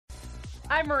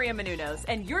I'm Maria Menounos,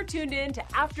 and you're tuned in to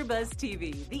AfterBuzz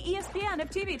TV, the ESPN of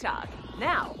TV talk.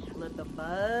 Now, let the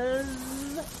buzz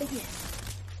begin.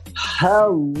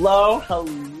 Hello,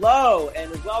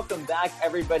 and welcome back,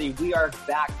 everybody. We are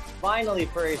back finally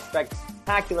for a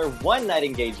spectacular one-night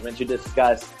engagement to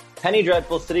discuss Penny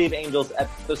Dreadful City of Angels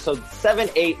episode 7,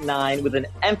 8, 9 with an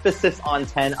emphasis on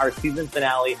 10, our season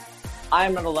finale. I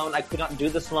am not alone. I could not do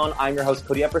this alone. I'm your host,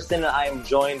 Cody Epperson, and I am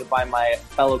joined by my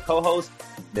fellow co-host,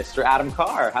 Mr. Adam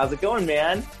Carr. How's it going,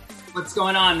 man? What's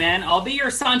going on, man? I'll be your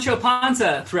Sancho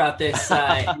Panza throughout this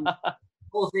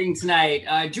whole thing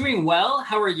tonight. Doing well.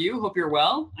 How are you? Hope you're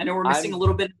well. I know we're missing a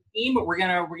little bit of the team, but we're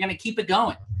gonna keep it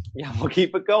going. Yeah, we'll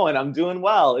keep it going. I'm doing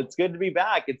well. It's good to be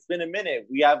back. It's been a minute.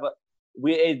 We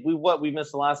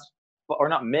missed the last, or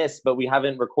not missed, but we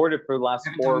haven't recorded for the last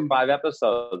 4 or 5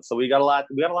 episodes. So we got a lot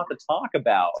to talk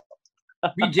about.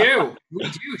 We do.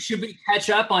 Should we catch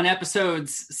up on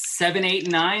episodes 7, 8,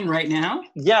 and 9 right now?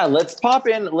 Yeah, let's pop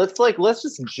in. Let's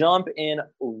just jump in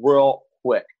real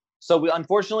quick. So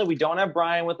unfortunately we don't have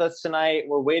Brian with us tonight.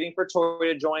 We're waiting for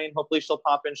Tori to join. Hopefully she'll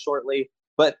pop in shortly.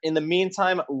 But in the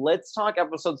meantime, let's talk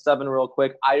episode 7 real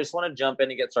quick. I just want to jump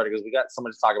in and get started because we got so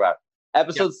much to talk about.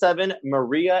 Episode 7,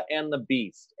 Maria and the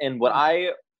Beast. And what I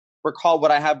recall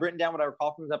from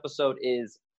this episode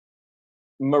is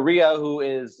Maria, who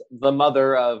is the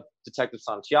mother of Detective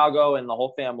Santiago and the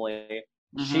whole family.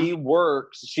 Mm-hmm.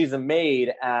 She's a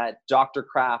maid at Dr.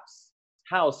 Kraft's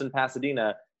house in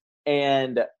Pasadena.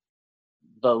 And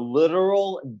the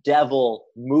literal devil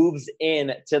moves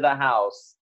in to the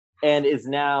house and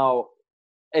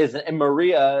and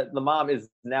Maria, the mom, is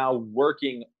now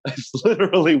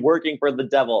literally working for the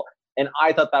devil. And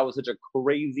I thought that was such a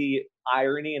crazy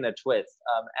irony and a twist.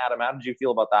 Adam, how did you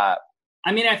feel about that?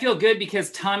 I mean, I feel good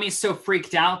because Tommy's so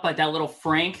freaked out by that little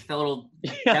Frank, that little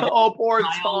devil. Oh, poor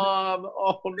Tom.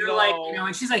 Oh, They're no. like,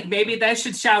 and she's like, maybe that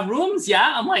should share rooms,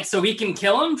 yeah? I'm like, so he can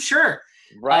kill him? Sure.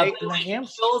 Right? He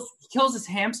kills his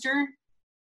hamster?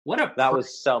 That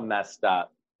was so messed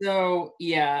up. So,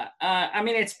 yeah, I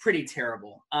mean, it's pretty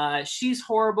terrible. She's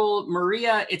horrible.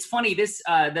 Maria, it's funny,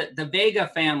 the Vega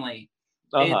family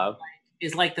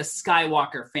is like the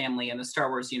Skywalker family in the Star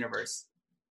Wars universe.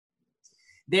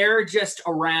 They're just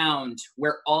around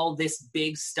where all this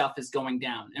big stuff is going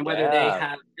down. And whether they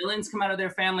have villains come out of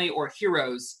their family or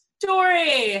heroes.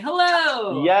 Tori,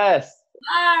 hello. Yes.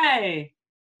 Hi.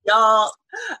 Y'all,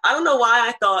 I don't know why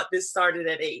I thought this started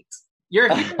at 8.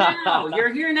 You're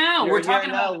here now. We're talking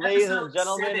about ladies and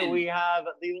gentlemen. 7. We have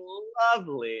the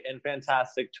lovely and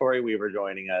fantastic Tori Weaver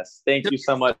joining us. Thank you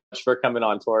so much for coming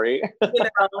on, Tori.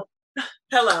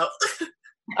 Hello.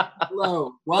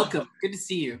 Hello. Welcome. Good to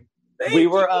see you. We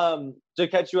were to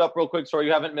catch you up real quick, Tori.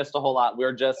 You haven't missed a whole lot.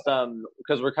 We're just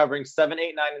because we're covering 7,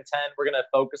 8, 9, and 10. We're gonna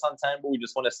focus on 10, but we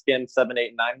just want to skim 7, 8,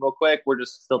 and 9 real quick. We're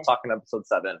just still talking episode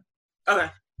 7. Okay.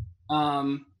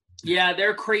 Yeah,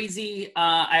 they're crazy.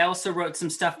 I also wrote some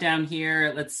stuff down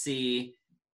here. Let's see.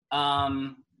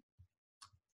 I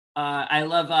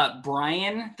love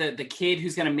Brian, the kid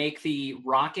who's going to make the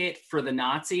rocket for the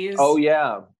Nazis. Oh,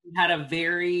 yeah. He had a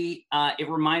very, it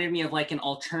reminded me of like an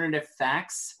alternative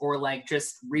facts or like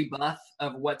just rebuff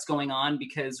of what's going on,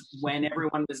 because when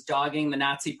everyone was dogging the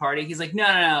Nazi party, he's like,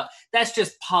 no, that's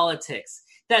just politics.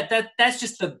 That's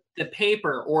just the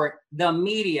paper or the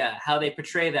media, how they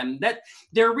portray them. That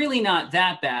they're really not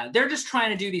that bad. They're just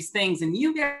trying to do these things. And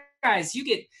you guys, you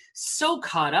get so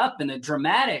caught up in the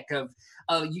dramatic of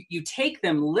you take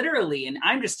them literally, and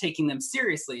I'm just taking them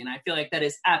seriously. And I feel like that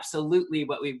is absolutely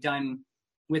what we've done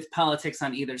with politics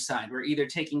on either side. We're either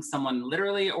taking someone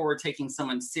literally or we're taking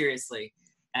someone seriously.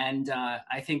 And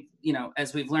I think,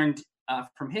 as we've learned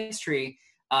from history,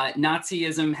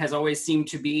 Nazism has always seemed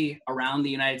to be around the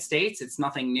United States. It's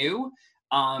nothing new,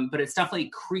 but it's definitely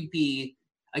creepy.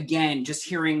 Again, just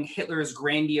hearing Hitler's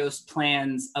grandiose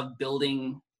plans of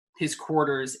building his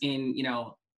quarters in,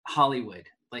 Hollywood.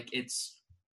 Like it's,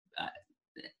 I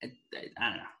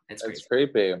don't know. It's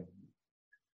creepy.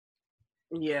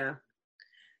 Yeah,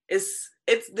 it's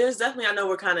there's definitely, I know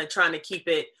we're kind of trying to keep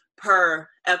it per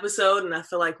episode, and I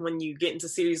feel like when you get into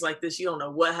series like this, you don't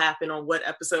know what happened on what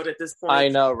episode at this point. I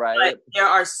know, right? But there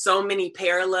are so many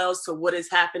parallels to what is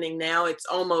happening now. It's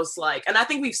almost like, and I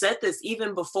think we've said this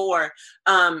even before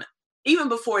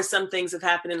some things have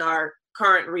happened in our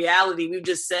current reality. We've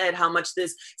just said how much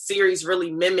this series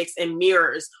really mimics and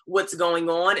mirrors what's going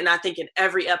on. And I think in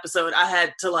every episode I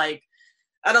had to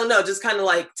I don't know, just kind of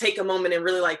like take a moment and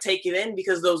really like take it in,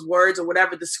 because those words or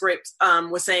whatever the script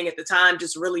was saying at the time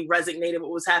just really resonated with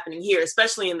what was happening here,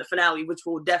 especially in the finale, which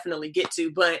we'll definitely get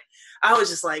to. But I was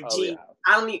just like, gee,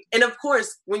 I don't need, and of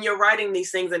course, when you're writing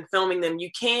these things and filming them, you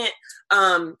can't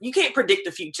predict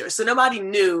the future. So nobody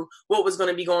knew what was going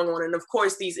to be going on. And of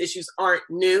course, these issues aren't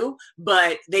new,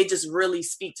 but they just really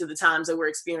speak to the times that we're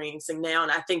experiencing now.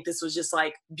 And I think this was just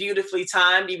like beautifully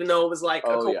timed, even though it was like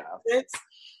a coincidence.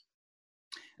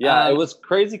 Yeah, it was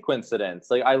crazy coincidence.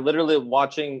 Like, I literally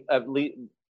watching at least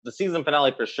the season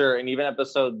finale for sure, and even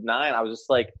episode 9, I was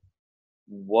just like,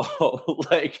 whoa,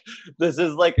 like, this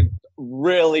is like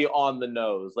really on the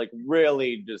nose, like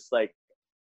really just like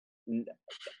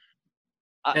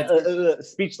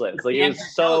speechless. Like, it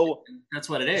was so,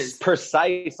 that's what it is,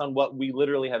 precise on what we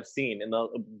literally have seen in the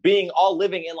being all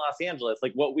living in Los Angeles,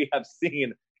 like what we have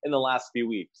seen in the last few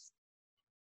weeks.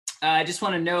 I just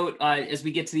want to note, as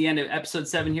we get to the end of episode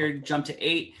 7 here, jump to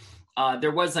 8, there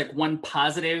was like one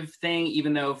positive thing,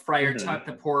 even though Friar Tuck,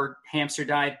 the poor hamster,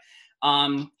 died.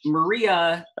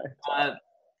 Maria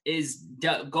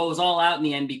goes all out in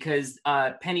the end, because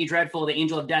Penny Dreadful, the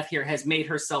Angel of Death here, has made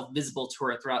herself visible to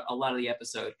her throughout a lot of the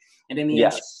episode. And in the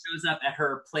end, she shows up at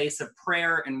her place of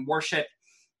prayer and worship,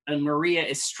 and Maria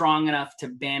is strong enough to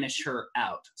banish her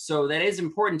out. So that is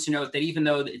important to note, that even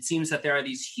though it seems that there are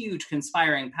these huge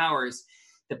conspiring powers,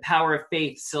 the power of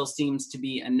faith still seems to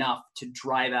be enough to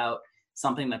drive out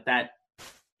something that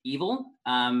evil.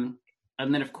 And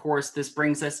then, of course, this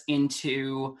brings us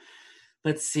into,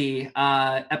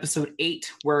 episode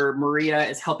 8, where Maria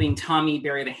is helping Tommy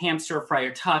bury the hamster,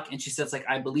 Friar Tuck, and she says, like,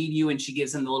 I believe you, and she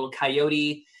gives him the little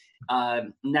coyote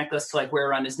necklace to like wear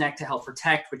around his neck to help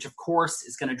protect, which of course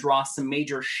is going to draw some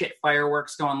major shit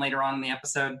fireworks going later on in the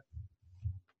episode.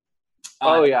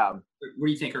 What do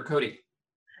you think, or Cody?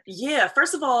 Yeah,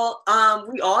 first of all,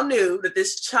 we all knew that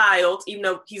this child, even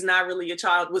though he's not really a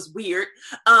child, was weird.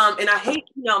 And I hate,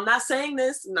 I'm not saying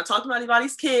this, I'm not talking about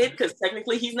anybody's kid, because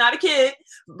technically he's not a kid,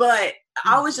 but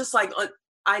I was just like,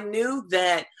 I knew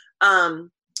that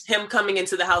him coming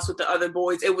into the house with the other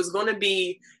boys, it was going to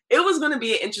be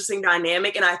an interesting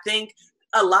dynamic. And I think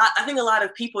a lot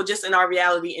of people just in our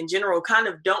reality in general kind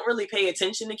of don't really pay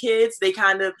attention to kids. They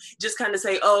kind of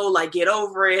say, oh, like, get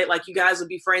over it, like, you guys will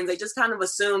be friends. They just kind of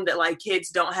assume that like kids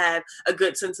don't have a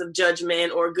good sense of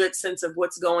judgment or a good sense of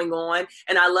what's going on.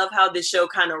 And I love how this show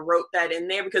kind of wrote that in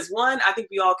there, because one, I think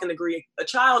we all can agree a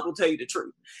child will tell you the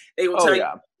truth. They will tell you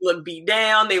when you look beat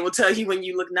down. They will tell you when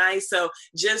you look nice. So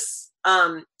just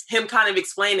him kind of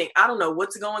explaining, I don't know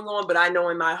what's going on, but I know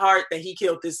in my heart that he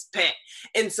killed this pet.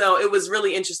 And so it was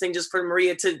really interesting just for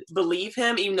Maria to believe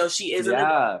him, even though she isn't.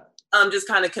 Just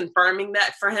kind of confirming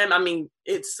that for him. I mean,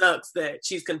 it sucks that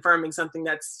she's confirming something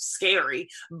that's scary,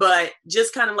 but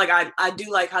just kind of like, I do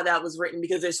like how that was written,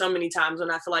 because there's so many times when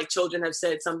I feel like children have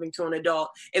said something to an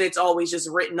adult and it's always just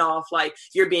written off like,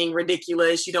 you're being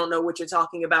ridiculous, you don't know what you're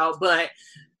talking about. But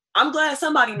I'm glad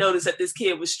somebody noticed that this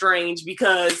kid was strange,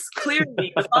 because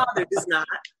clearly the father is not.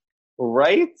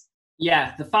 Right?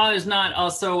 Yeah, the father's not.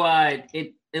 Also,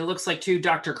 it looks like too,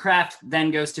 Dr. Kraft then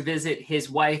goes to visit his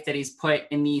wife that he's put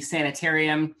in the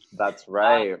sanitarium. That's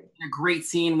right. A great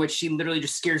scene, which she literally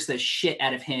just scares the shit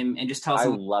out of him and just tells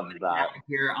him, I love that.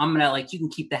 Here, I'm gonna, like, you can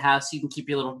keep the house, you can keep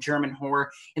your little German whore.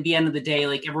 At the end of the day,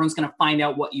 like, everyone's gonna find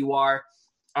out what you are.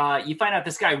 You find out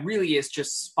this guy really is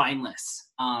just spineless.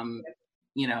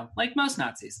 Like most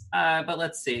Nazis. But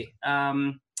let's see.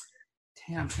 I'm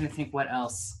trying to think what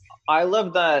else. I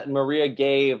love that Maria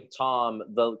gave Tom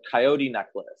the coyote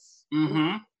necklace.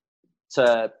 Mm-hmm.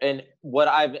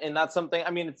 And that's something,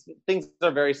 I mean, things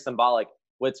are very symbolic.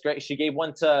 What's great, she gave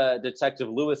one to Detective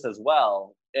Lewis as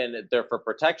well, and they're for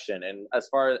protection. And as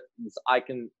far as I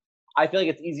feel like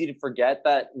it's easy to forget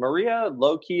that Maria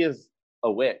low-key is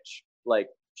a witch. Like,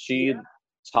 she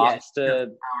talks to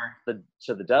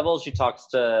the devil, she talks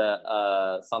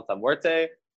to Santa Muerte,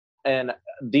 and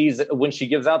when she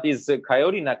gives out these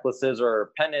coyote necklaces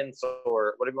or pendants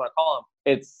or whatever you want to call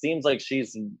them, it seems like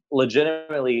she's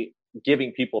legitimately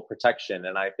giving people protection.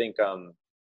 And I think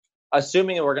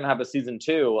assuming that we're going to have a season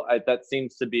 2, that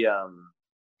seems to be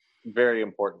very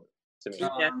important to me.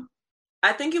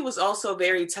 I think it was also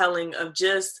very telling of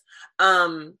just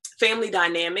family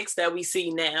dynamics that we see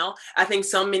now. I think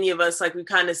so many of us, like, we've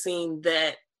kind of seen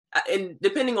that, and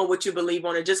depending on what you believe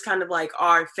on, it just kind of like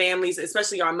our families,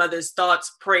 especially our mother's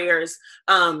thoughts, prayers,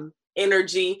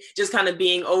 energy, just kind of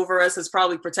being over us has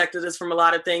probably protected us from a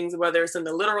lot of things, whether it's in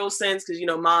the literal sense, because,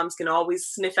 moms can always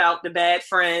sniff out the bad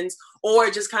friends, or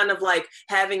just kind of like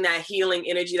having that healing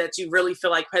energy that you really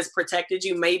feel like has protected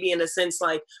you, maybe in a sense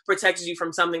like protected you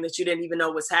from something that you didn't even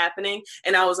know was happening.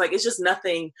 And I was like, it's just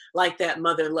nothing like that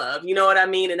mother love, you know what I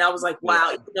mean? And I was like,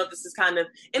 wow, this is kind of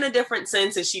in a different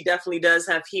sense, and she definitely does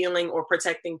have healing or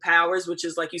protecting powers, which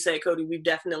is, like you said, Cody, we've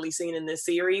definitely seen in this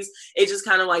series. It just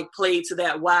kind of like played to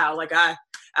that, wow, like I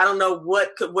don't know what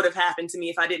would have happened to me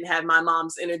if I didn't have my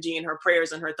mom's energy and her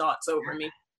prayers and her thoughts over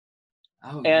me.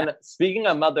 Oh, and speaking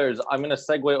of mothers, I'm going to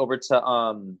segue over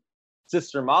to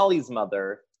Sister Molly's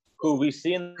mother, who we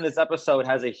see in this episode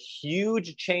has a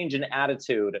huge change in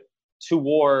attitude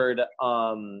toward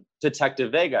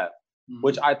Detective Vega,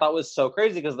 which I thought was so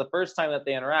crazy because the first time that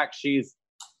they interact, she's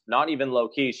not even low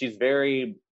key. She's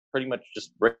very pretty much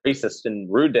just racist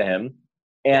and rude to him.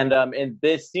 And in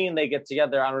this scene, they get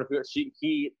together. I don't know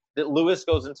if Lewis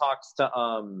goes and talks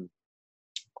to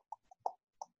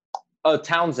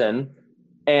Townsend,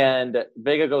 and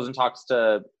Vega goes and talks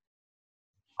to.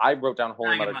 I wrote down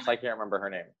Holy Mother because I can't remember her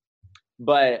name,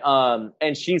 but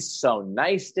and she's so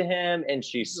nice to him, and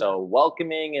she's so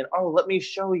welcoming, and let me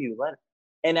show you.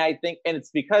 And I think, and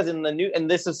it's because in the new, and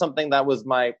this is something that was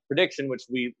my prediction, which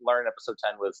we learned in episode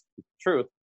 10 was truth,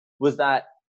 was that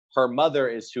her mother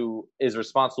is who is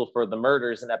responsible for the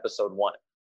murders in episode 1.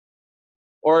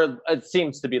 Or it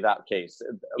seems to be that case.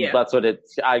 Yeah. That's what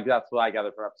that's what I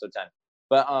gathered from episode 10.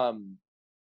 But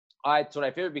that's what I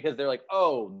figured, because they're like,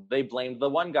 they blamed the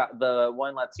one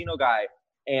Latino guy.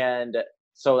 And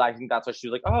so I think that's why she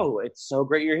was like, it's so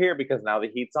great you're here because now the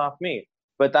heat's off me.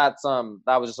 But that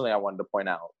was just something I wanted to point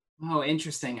out. Oh,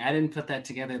 interesting. I didn't put that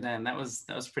together then. That was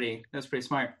pretty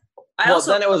smart.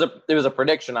 Then it was a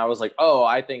prediction. I was like,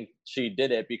 I think she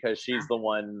did it because she's the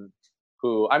one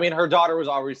who, I mean, her daughter was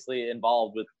obviously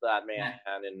involved with that man,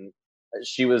 and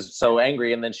she was so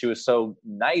angry, and then she was so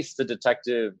nice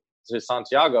to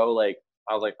Santiago. Like,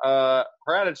 I was like,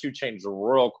 her attitude changed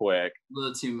real quick. A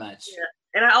little too much. Yeah.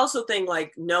 And I also think,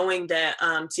 like, knowing that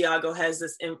Tiago has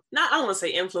this, I don't want to say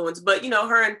influence, but,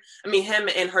 him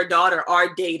and her daughter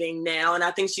are dating now. And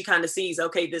I think she kind of sees,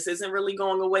 okay, this isn't really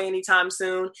going away anytime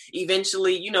soon.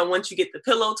 Eventually, once you get the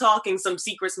pillow talking, some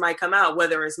secrets might come out,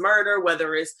 whether it's murder,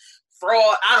 whether it's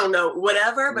fraud, I don't know,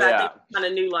 whatever. But I think she kind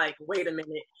of knew, like, wait a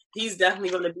minute. He's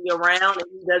definitely going to be around,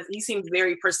 and he seems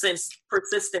very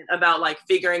persistent about like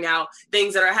figuring out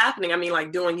things that are happening. I mean,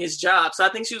 like doing his job. So I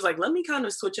think she was like, let me kind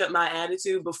of switch up my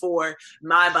attitude before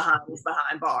my behind is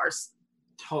behind bars.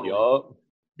 Totally. Yep.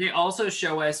 They also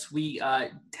show us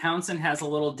Townsend has a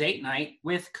little date night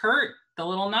with Kurt, the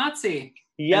little Nazi.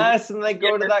 Yes, and they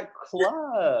go to that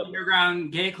club,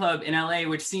 underground gay club in LA,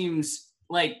 which seems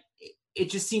like it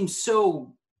just seems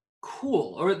so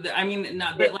cool. Or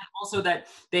not, but like also that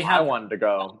they have. I wanted to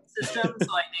go system,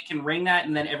 so like they can ring that,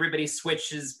 and then everybody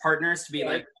switches partners to be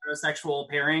like heterosexual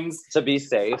pairings to be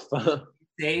safe.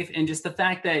 And just the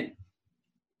fact that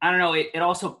I don't know, it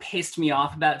also pissed me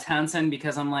off about Townsend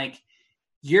because I'm like,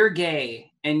 you're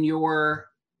gay and you're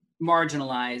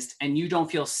marginalized and you don't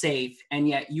feel safe, and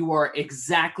yet you are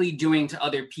exactly doing to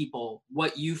other people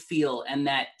what you feel, and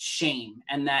that shame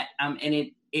and that and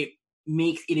it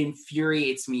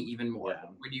infuriates me even more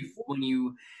when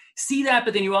you see that.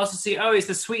 But then you also see, he's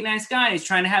the sweet nice guy and he's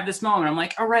trying to have this moment. I'm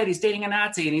like, all right, he's dating a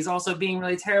Nazi and he's also being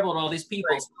really terrible to all these people.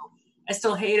 Right. So I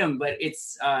still hate him, but it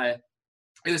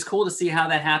was cool to see how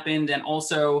that happened. And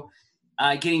also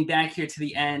getting back here to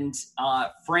the end,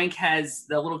 Frank has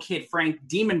the little kid, Frank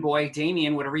Demon Boy,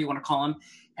 Damien, whatever you want to call him,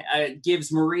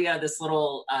 gives Maria this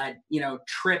little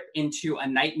trip into a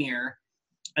nightmare.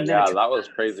 And that was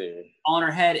crazy. On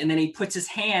her head, and then he puts his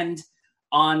hand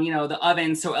on, the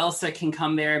oven so Elsa can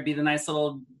come there and be the nice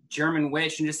little German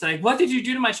witch and just like, what did you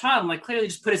do to my child? I'm like, clearly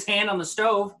just put his hand on the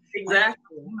stove.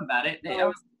 Exactly. About it.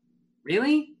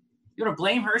 Really? You want to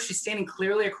blame her? She's standing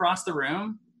clearly across the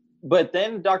room. But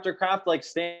then Dr. Kraft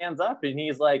stands up and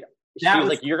he's like,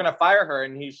 you're gonna fire her,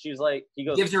 and he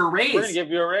goes, gives her a raise. We're gonna give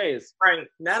you a raise. Right.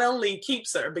 Not only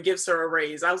keeps her, but gives her a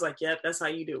raise. I was like, yep, that's how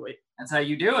you do it. That's how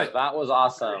you do it. That was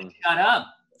awesome. Shut up.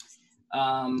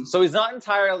 So he's not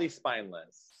entirely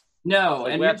spineless. No,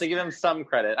 and we have to give him some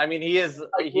credit. I mean, he is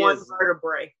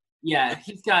vertebrae. Yeah,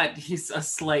 he's a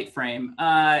slight frame.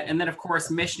 And then of course,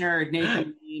 Missioner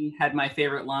Nathan Lane had my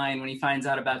favorite line when he finds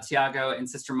out about Tiago and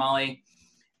Sister Molly.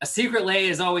 A secret lay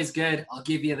is always good. I'll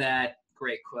give you that.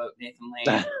 Great quote, Nathan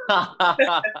Lane.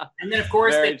 And then, of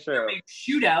course, they have a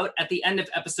shootout at the end of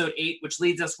episode 8, which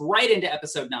leads us right into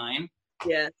episode 9.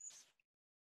 Yes.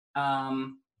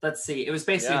 Let's see. It was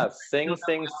basically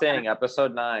sing.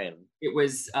 Episode 9. It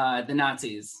was the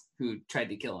Nazis who tried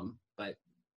to kill him, but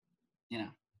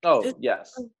Oh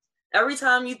yes. every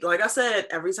time you, like I said,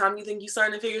 every time you think you're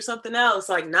starting to figure something out, it's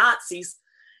like Nazis.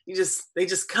 They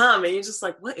just come and you're just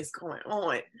like, what is going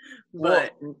on?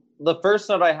 But well, the first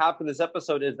note I have for this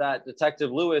episode is that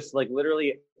Detective Lewis like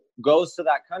literally goes to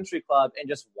that country club and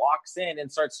just walks in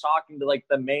and starts talking to like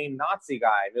the main Nazi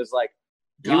guy. And it was like,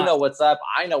 you know what's up.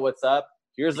 I know what's up.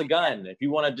 Here's a gun. If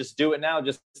you want to just do it now,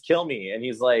 just kill me. And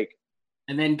he's like,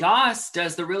 and then Goss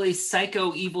does the really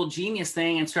psycho evil genius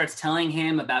thing and starts telling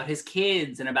him about his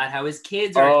kids and about how his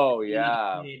kids are. Oh,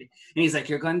 yeah. And he's like,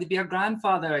 you're going to be a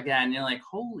grandfather again. And you're like,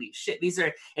 holy shit. These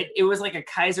are, it was like a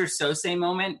Kaiser Sose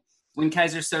moment when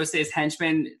Kaiser Sose's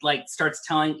henchman like starts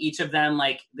telling each of them,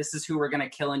 like, this is who we're going to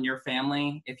kill in your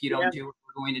family if you don't do what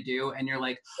we're going to do. And you're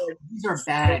like, these are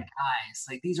bad guys.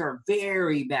 Like, these are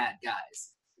very bad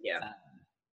guys. Yeah.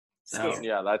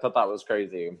 Yeah, I thought that was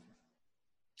crazy.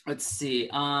 Let's see.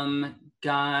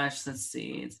 Let's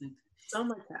see. It's so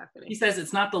much happening. He says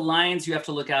it's not the lions you have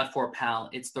to look out for, pal.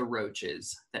 It's the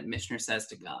roaches, that Mishner says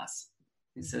to Goss.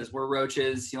 He says, we're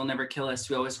roaches. You'll never kill us.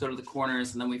 We always go to the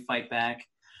corners and then we fight back.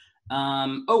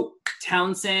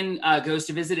 Townsend goes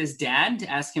to visit his dad to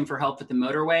ask him for help with the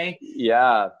motorway.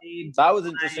 Yeah, that was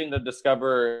interesting to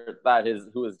discover that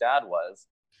who his dad was.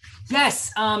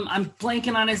 Yes, I'm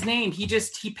blanking on his name. He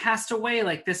passed away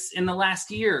like this in the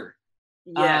last year.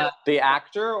 Yeah. The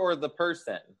actor or the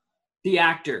person? The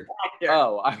actor.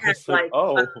 Oh, I was like,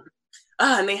 oh.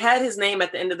 And they had his name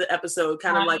at the end of the episode,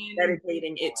 kind of like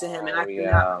dedicating it to him. And I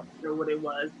cannot remember what it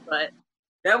was, but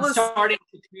that was starting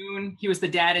Cocoon. He was the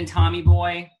dad in Tommy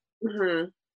Boy. Mm-hmm.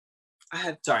 I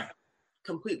have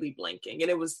completely blanking, and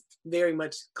it was very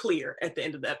much clear at the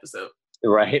end of the episode.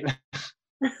 Right.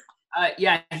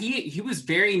 Yeah, he was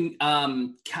very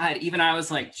God. Even I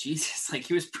was like, Jesus, like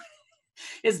he was.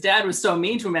 His dad was so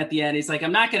mean to him at the end. He's like,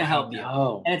 I'm not going to help you.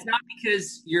 And it's not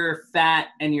because you're fat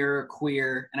and you're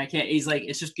queer and I can't. He's like,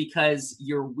 it's just because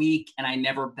you're weak and I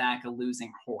never back a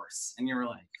losing horse. And you were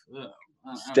like, oh,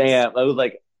 damn, that was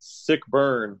like sick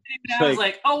burn. And I was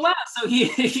like, oh wow, so he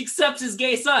accepts his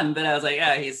gay son. But I was like,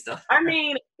 yeah, he's still. I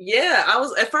mean, yeah, I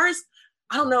was at first.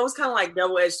 I don't know. It's kind of like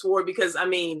double-edged sword because, I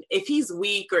mean, if he's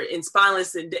weak or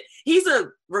spineless, and he's a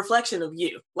reflection of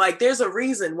you. Like, there's a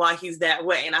reason why he's that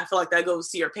way. And I feel like that goes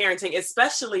to your parenting,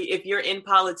 especially if you're in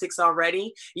politics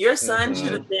already. Your son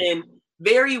should have been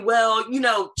very well,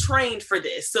 trained for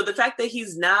this. So the fact that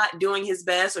he's not doing his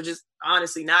best or just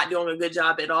honestly not doing a good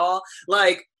job at all,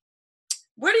 like,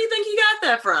 where do you think he got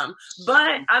that from?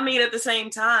 But I mean, at the same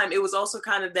time, it was also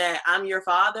kind of that I'm your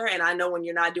father and I know when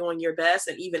you're not doing your best.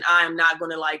 And even I am not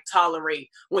going to like tolerate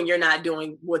when you're not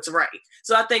doing what's right.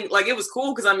 So I think like it was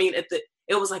cool because I mean,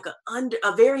 it was like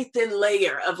a very thin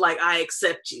layer of like, I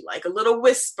accept you, like a little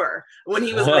whisper when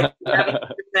he was like,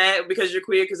 that because you're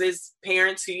queer, because there's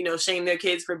parents who, shame their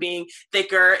kids for being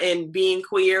thicker and being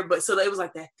queer. But so it was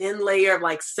like that thin layer of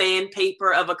like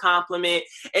sandpaper of a compliment.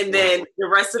 And then the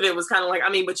rest of it was kind of like, I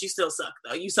mean, but you still suck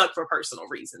though. You suck for personal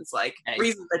reasons, like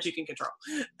reasons that you can control.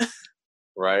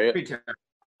 Right.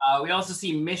 We also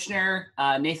see Mishner,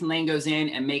 Nathan Lane goes in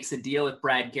and makes a deal with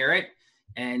Brad Garrett.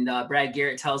 And Brad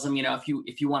Garrett tells him,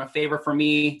 if you want a favor from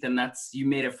me, then that's, you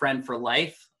made a friend for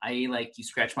life. I.e., like, you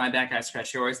scratch my back, I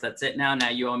scratch yours. That's it now. Now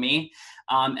you owe me.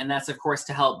 And that's, of course,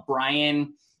 to help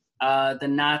Brian, the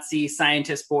Nazi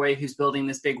scientist boy who's building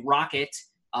this big rocket.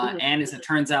 And as it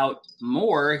turns out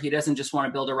he doesn't just want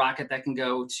to build a rocket that can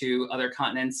go to other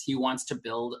continents. He wants to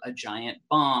build a giant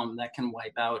bomb that can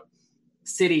wipe out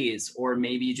cities or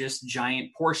maybe just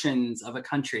giant portions of a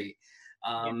country.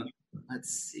 Let's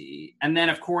see. And then,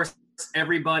 of course,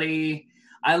 everybody,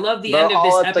 I love the end of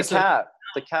this episode.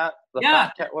 The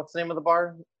fat cat. What's the name of the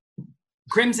bar?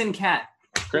 Crimson Cat.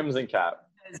 Crimson Cat.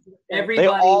 Everybody,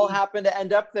 they all happen to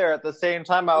end up there at the same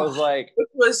time. I was like, it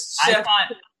was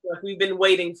we've been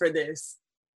waiting for this.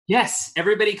 Yes,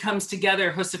 everybody comes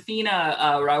together. Josefina,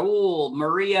 Raul,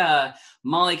 Maria,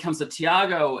 Molly comes with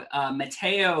Tiago,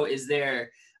 Mateo is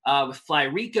there. With Fly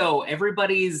Rico,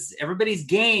 everybody's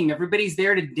gang, everybody's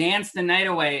there to dance the night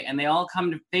away, and they all come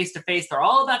to face. They're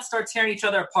all about to start tearing each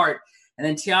other apart. And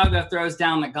then Tiago throws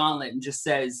down the gauntlet and just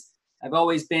says, I've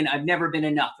never been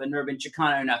enough. I've never been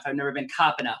Chicano enough. I've never been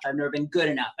cop enough. I've never been good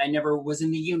enough. I never was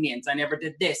in the unions. I never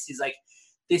did this. He's like,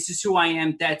 this is who I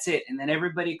am. That's it. And then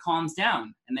everybody calms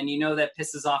down. And then that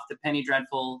pisses off the Penny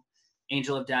Dreadful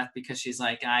Angel of Death because she's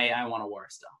like, I want a war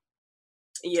still.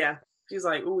 Yeah. She's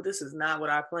like, ooh, this is not what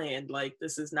I planned. Like,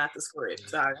 this is not the script.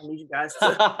 Sorry, I need you guys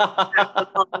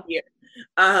to here.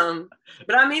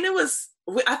 But I mean,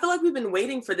 I feel like we've been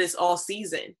waiting for this all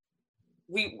season.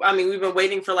 We've been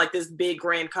waiting for like this big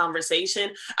grand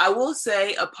conversation. I will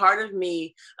say a part of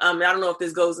me, I don't know if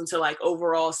this goes into like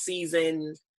overall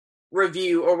season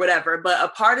review or whatever, but a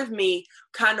part of me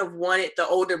kind of wanted the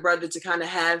older brother to kind of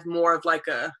have more of like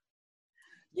a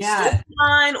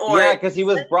line, or because he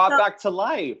was brought back to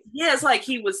life. Yeah, it's like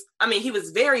he was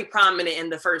very prominent in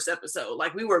the first episode.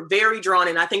 Like, we were very drawn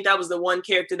in. I think that was the one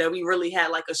character that we really had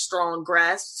like a strong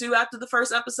grasp to after the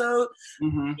first episode.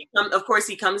 Of course,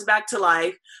 he comes back to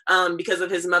life because of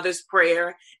his mother's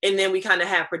prayer, and then we kind of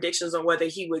have predictions on whether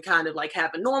he would kind of like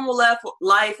have a normal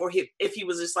life, or if he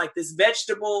was just like this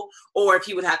vegetable, or if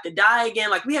he would have to die again.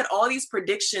 Like, we had all these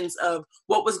predictions of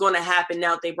what was going to happen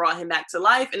now that they brought him back to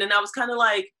life, and then I was kind of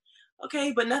like,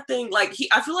 okay, but nothing, like,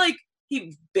 I feel like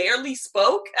he barely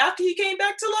spoke after he came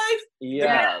back to life.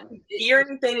 Yeah. Didn't hear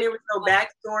anything. There was no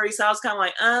backstory. So I was kind of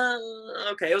like,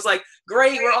 okay. It was like,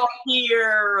 great, we're all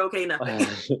here. Okay, nothing.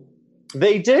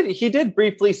 He did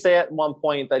briefly say at one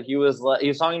point that he was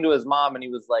talking to his mom, and he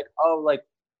was like, oh, like,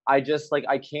 I just, like,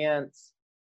 I can't.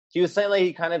 He was saying like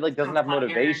he kind of like doesn't have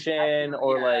motivation,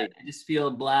 or like, I just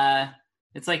feel blah.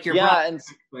 It's like you're and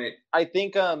I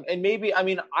think and maybe, I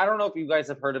mean, I don't know if you guys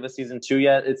have heard of a season 2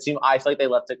 yet. I feel like they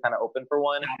left it kind of open for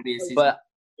one, but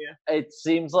it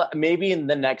seems like maybe in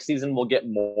the next season we'll get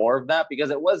more of that,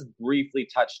 because it was briefly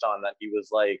touched on that he was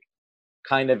like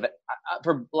kind of,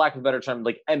 for lack of a better term,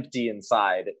 like empty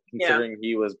inside, considering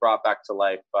he was brought back to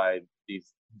life by these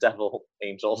devil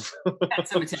angels. Pet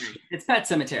Cemetery. It's Pet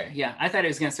Cemetery. Yeah, I thought he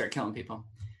was gonna start killing people.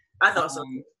 I thought so.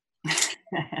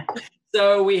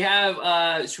 So we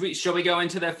have shall we go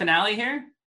into the finale here?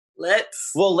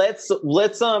 Let's but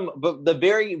the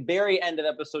very end of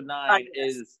episode 9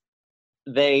 is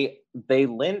they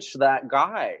lynch that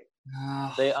guy.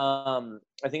 They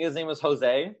I think his name was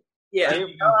Jose. Yeah.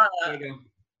 Right?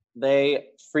 They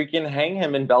freaking hang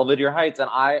him in Belvedere Heights, and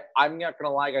I'm not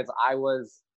gonna lie, guys, I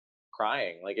was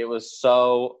crying. Like, it was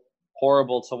so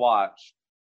horrible to watch.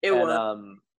 It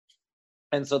was.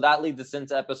 And so that leads us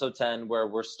into episode 10, where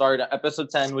we're starting episode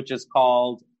 10, which is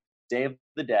called Day of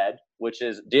the Dead, which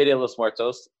is Dia de los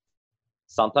Muertos,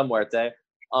 Santa Muerte.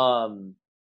 And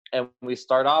we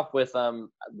start off with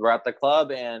we're at the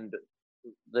club, and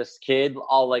this kid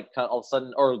all of a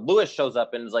sudden, or Lewis shows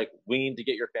up and is like, we need to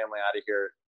get your family out of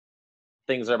here.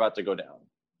 Things are about to go down.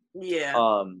 Yeah.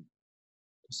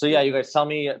 So yeah, you guys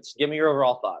give me your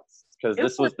overall thoughts, because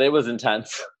it was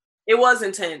intense. It was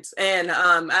intense. And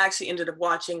I actually ended up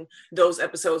watching those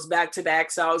episodes back to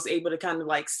back, so I was able to kind of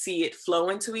like see it flow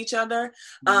into each other.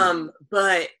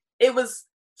 But it was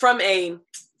from a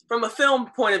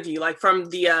film point of view, like from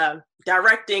the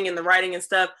directing and the writing and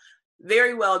stuff,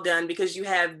 very well done, because you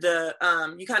have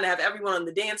you kind of have everyone on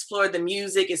the dance floor. The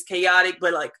music is chaotic,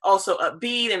 but like also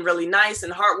upbeat and really nice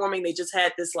and heartwarming. They just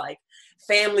had this like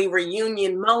family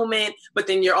reunion moment, but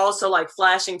then you're also like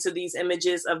flashing to these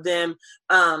images of them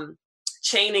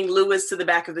chaining Lewis to the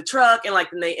back of the truck, and like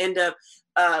then they end up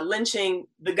lynching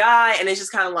the guy, and it's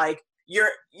just kind of like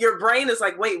your brain is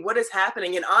like, wait, what is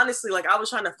happening? And honestly, like, I was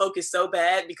trying to focus so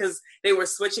bad because they were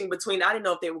switching between, I didn't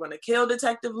know if they were going to kill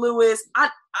Detective Lewis. I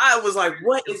was like,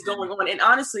 what is going on? And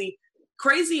honestly,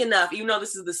 crazy enough, even though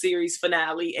this is the series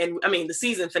finale, the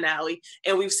season finale,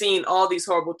 and we've seen all these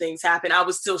horrible things happen, I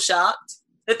was still shocked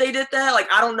that they did that.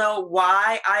 Like, I don't know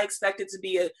why. I expected to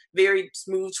be a very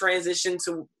smooth transition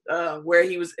to where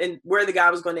he was and where the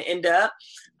guy was going to end up.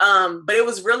 But it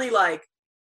was really like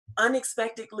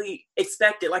unexpectedly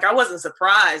expected. Like, I wasn't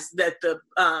surprised that the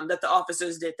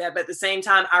officers did that, but at the same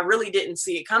time, I really didn't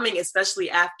see it coming,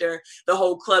 especially after the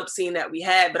whole club scene that we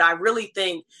had. But I really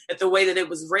think that the way that it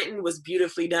was written was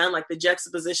beautifully done, like the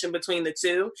juxtaposition between the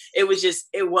two. It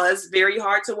was very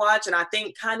hard to watch, and I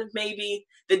think kind of maybe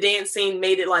the dance scene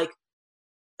made it like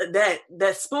that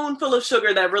spoonful of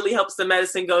sugar that really helps the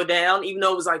medicine go down, even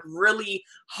though it was like really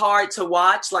hard to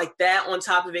watch. Like, that on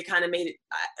top of it kind of made it,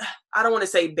 I don't want to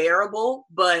say bearable,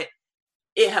 but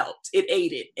it helped. It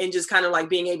aided in just kind of like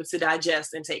being able to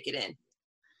digest and take it in.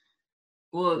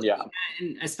 Well, yeah,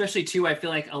 and especially too, I feel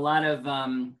like a lot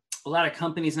of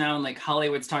companies now, and like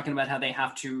Hollywood's talking about how they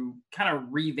have to kind of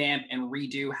revamp and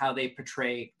redo how they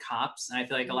portray cops. And I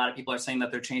feel like a lot of people are saying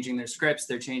that they're changing their scripts,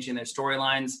 they're changing their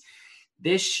storylines.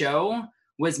 This show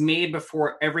was made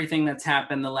before everything that's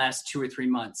happened the last 2 or 3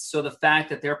 months. So the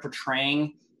fact that they're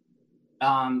portraying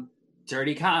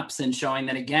dirty cops and showing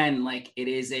that, again, like, it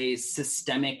is a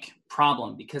systemic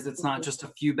problem, because it's not just a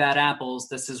few bad apples.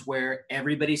 This is where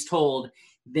everybody's told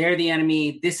they're the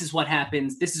enemy. This is what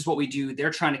happens. This is what we do.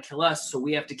 They're trying to kill us, so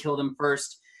we have to kill them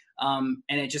first. And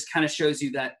it just kind of shows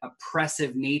you that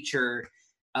oppressive nature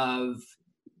of,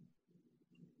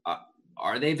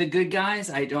 are they the good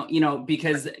guys? I don't,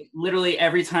 because literally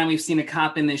every time we've seen a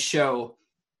cop in this show,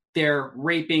 they're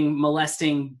raping,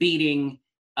 molesting, beating,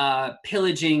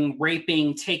 pillaging,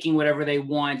 raping, taking whatever they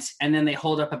want, and then they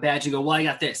hold up a badge and go, well, I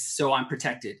got this, so I'm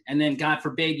protected. And then God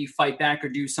forbid you fight back or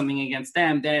do something against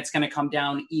them, then it's going to come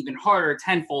down even harder,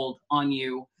 tenfold on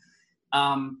you.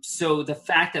 So the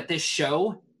fact that this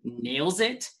show nails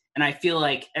it, and I feel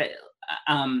like,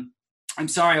 I'm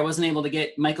sorry I wasn't able to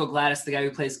get Michael Gladys, the guy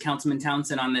who plays Councilman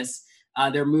Townsend, on this.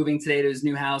 They're moving today to his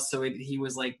new house, so he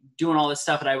was like doing all this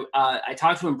stuff. And I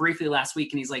talked to him briefly last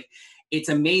week, and he's like, it's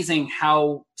amazing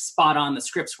how spot on the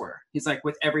scripts were. He's like,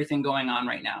 with everything going on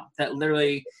right now, that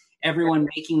literally everyone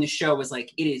making the show was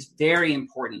like, it is very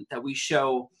important that we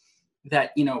show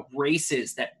that, you know,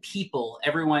 races, that people,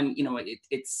 everyone, you know,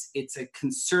 it's a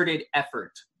concerted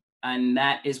effort. And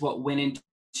that is what went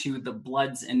into the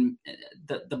bloods and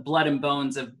the blood and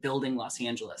bones of building Los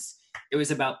Angeles. It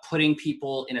was about putting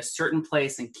people in a certain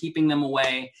place and keeping them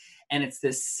away. And it's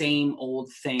this same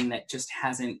old thing that just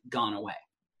hasn't gone away.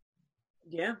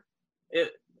 Yeah.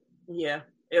 It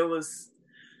was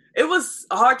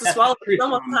hard to swallow. It's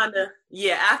almost kind of,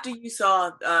 after you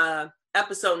saw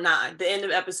episode 9, the end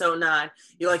of episode 9,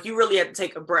 you're like, you really had to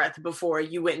take a breath before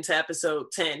you went into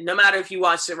episode 10. No matter if you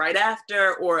watched it right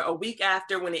after or a week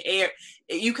after when it aired,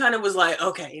 you kind of was like,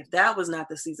 okay, if that was not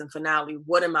the season finale,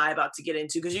 what am I about to get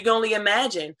into? Because you can only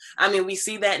imagine. I mean, we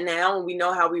see that now and we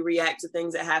know how we react to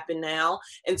things that happen now.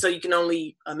 And so you can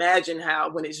only imagine how,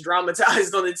 when it's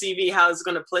dramatized on the TV, how it's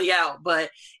going to play out.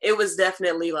 But it was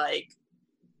definitely like,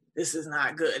 this is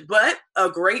not good, but a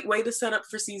great way to set up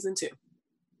for season 2.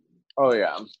 Oh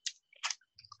yeah,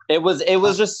 it was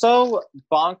just so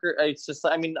bonkers. It's just,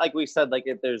 I mean, like we said, like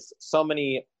if there's so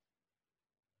many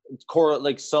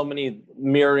so many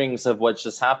mirrorings of what's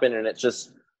just happened, and it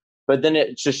just, but then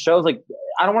it just shows, like,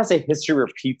 I don't want to say history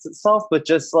repeats itself, but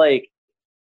just like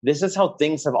this is how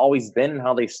things have always been and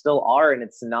how they still are, and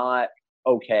it's not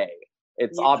okay.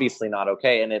 It's obviously not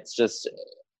okay, and it's just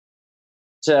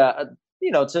to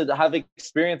have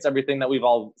experienced everything that we've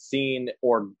all seen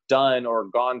or done or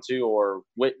gone to or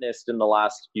witnessed in the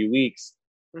last few weeks,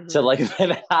 to like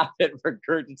then have it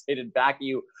regurgitated back at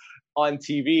you on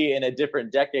TV in a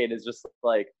different decade is just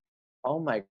like, oh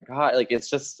my God. Like, it's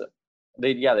just,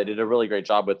 they did a really great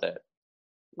job with it.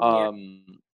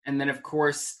 And then of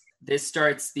course this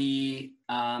starts the,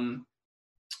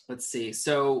 let's see.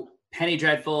 So Penny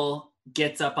Dreadful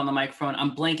gets up on the microphone.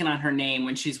 I'm blanking on her name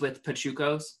when she's with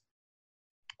Pachuco's.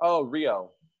 Oh,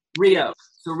 Rio.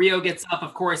 So Rio gets up.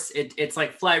 Of course, it's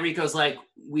like Fly Rico's like,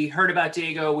 we heard about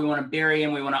Diego. We want to bury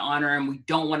him. We want to honor him. We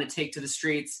don't want to take to the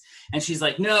streets. And she's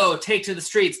like, no, take to the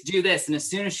streets. Do this. And as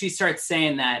soon as she starts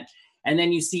saying that, and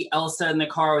then you see Elsa in the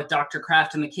car with Dr.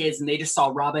 Kraft and the kids, and they just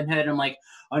saw Robin Hood. And I'm like,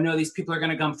 oh no, these people are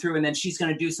going to come through. And then she's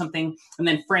going to do something. And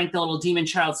then Frank, the little demon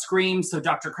child, screams. So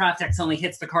Dr. Kraft accidentally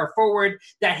hits the car forward.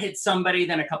 That hits somebody.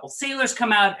 Then a couple sailors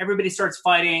come out. Everybody starts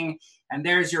fighting. And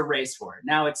there's your race for it.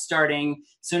 Now it's starting.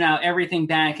 So now everything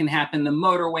bad can happen. The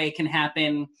motorway can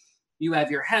happen. You have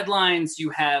your headlines. You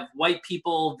have white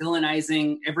people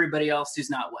villainizing everybody else who's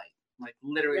not white. Like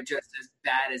literally just as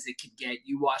bad as it could get.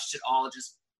 You watched it all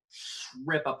just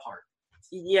rip apart.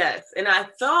 Yes. And I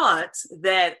thought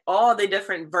that all the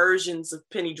different versions of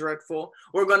Penny Dreadful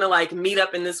were going to like meet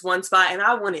up in this one spot. And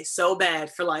I wanted so bad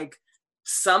for like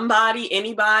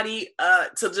anybody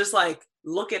to just like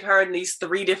look at her in these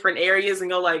 3 different areas and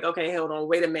go like, okay, hold on,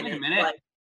 wait a minute. Like,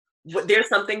 there's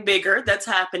something bigger that's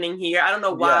happening here. I don't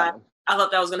know why I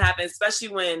thought that was going to happen, especially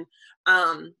when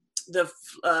the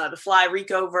Fly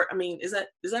Rico, is that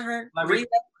her? Rita?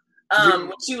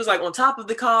 When she was like on top of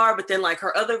the car, but then like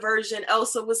her other version,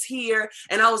 Elsa, was here.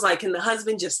 And I was like, can the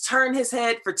husband just turn his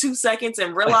head for 2 seconds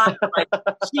and realize like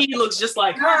she looks just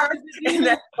like her and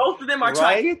that both of them are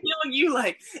trying to kill you?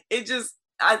 Like, it just,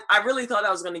 I really thought I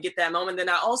was going to get that moment. Then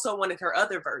I also wanted her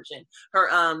other version,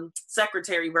 her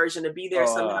secretary version, to be there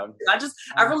somehow.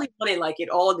 I really wanted like it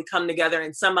all to come together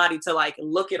and somebody to like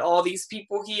look at all these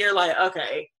people here like,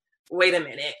 okay, wait a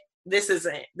minute. This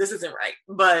isn't right.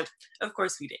 But of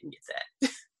course we didn't get that.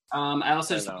 I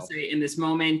also just want to say in this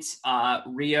moment,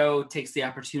 Rio takes the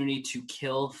opportunity to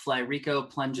kill Fly Rico,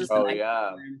 plunges the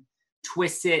knife,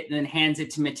 twists it, and then hands it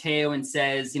to Mateo and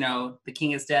says, the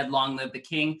king is dead, long live the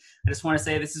king. I just want to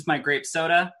say this is my grape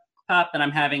soda pop that I'm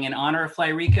having in honor of Fly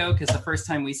Rico, because the first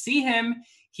time we see him,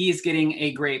 he's getting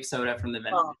a grape soda from the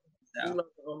vendor.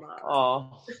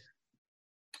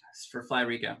 It's for Fly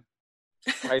Rico.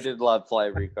 I did love Fly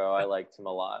Rico. I liked him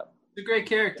a lot. He's a great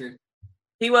character.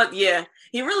 He was,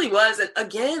 he really was. And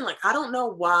again, like, I don't know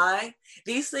why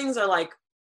these things are like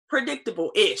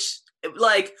predictable-ish.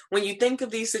 like when you think of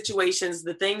these situations,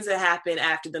 the things that happen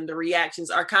after them, the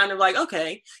reactions are kind of like,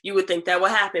 okay, you would think that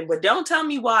would happen, but don't tell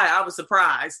me why I was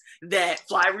surprised that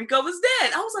Fly Rico was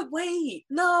dead. I was like, wait,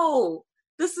 no,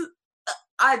 this is,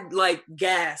 I like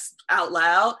gasped out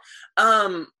loud.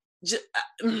 I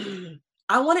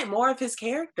wanted more of his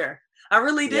character. I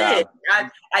really did. Yeah.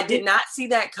 I did not see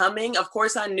that coming. Of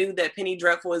course, I knew that Penny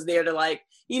Dreadful was there to like,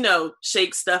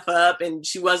 shake stuff up, and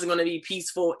she wasn't going to be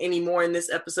peaceful anymore in this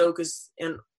episode because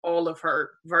in all of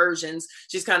her versions,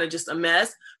 she's kind of just a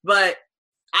mess. But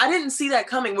I didn't see that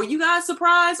coming. Were you guys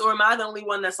surprised, or am I the only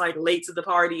one that's like late to the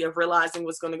party of realizing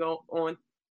what's going to go on?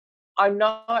 I'm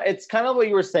not. It's kind of what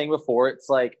you were saying before. It's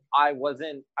like I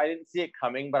didn't see it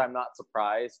coming, but I'm not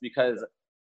surprised because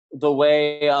the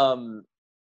way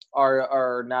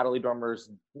our Natalie Dormer's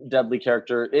Deadly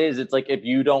character is, it's like if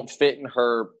you don't fit in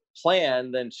her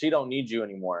plan, then she don't need you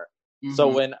anymore. Mm-hmm. So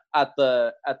when at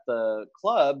the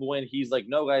club, when he's like,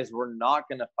 no guys, we're not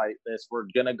gonna fight this, we're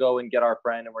gonna go and get our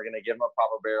friend and we're gonna give him a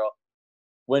proper burial,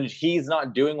 when he's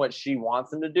not doing what she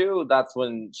wants him to do, that's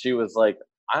when she was like,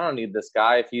 I don't need this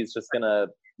guy if he's just gonna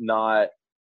not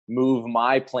move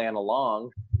my plan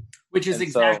along. Which is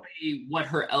exactly what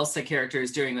her Elsa character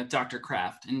is doing with Dr.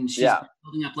 Kraft. And she's been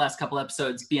building up last couple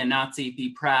episodes, be a Nazi, be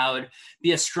proud,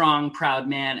 be a strong, proud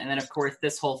man. And then, of course,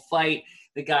 this whole fight,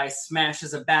 the guy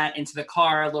smashes a bat into the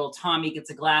car. Little Tommy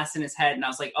gets a glass in his head. And I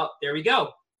was like, oh, there we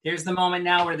go. Here's the moment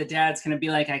now where the dad's going to be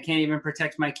like, I can't even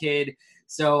protect my kid,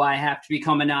 so I have to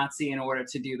become a Nazi in order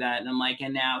to do that. And I'm like,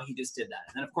 and now he just did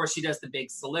that. And, of course, she does the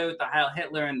big salute, the Heil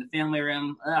Hitler in the family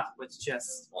room, which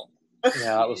just...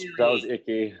 Yeah, that was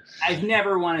icky. I've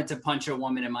never wanted to punch a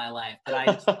woman in my life, but I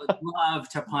just would love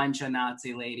to punch a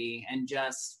Nazi lady and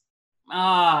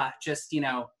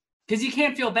because you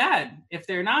can't feel bad if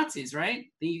they're Nazis, right?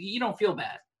 You don't feel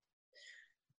bad.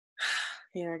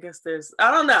 Yeah, I guess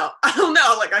I don't know.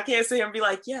 Like, I can't sit here and be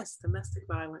like, yes, domestic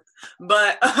violence.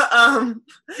 But,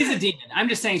 she's a demon. I'm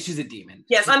just saying she's a demon.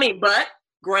 Yes, I mean, but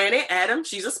granted, Adam,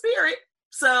 she's a spirit.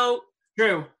 So.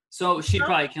 True. So she'd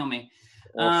probably kill me.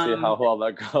 We'll see how well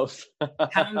that goes.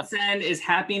 Townsend is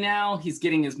happy now. He's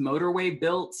getting his motorway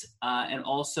built, and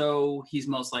also he's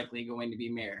most likely going to be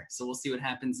mayor. So we'll see what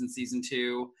happens in season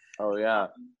 2. Oh yeah.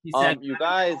 He said, you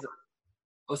guys.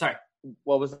 Oh, sorry.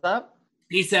 What was that?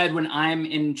 He said, "When I'm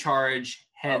in charge,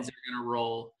 heads are going to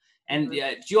roll." And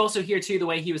did you also hear too the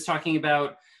way he was talking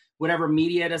about whatever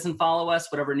media doesn't follow us,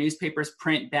 whatever newspapers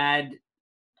print bad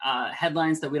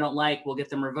headlines that we don't like, we'll get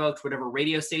them revoked. Whatever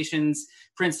radio stations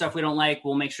print stuff we don't like,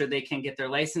 we'll make sure they can't get their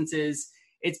licenses.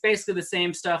 It's basically the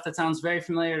same stuff that sounds very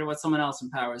familiar to what someone else in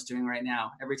power is doing right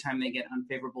now. Every time they get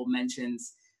unfavorable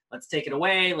mentions, let's take it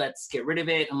away, let's get rid of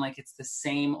it. I'm like, it's the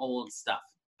same old stuff.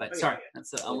 But sorry,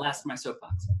 that's a last of my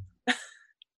soapbox.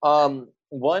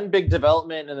 One big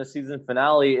development in the season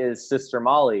finale is Sister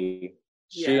Molly.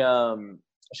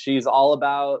 She's all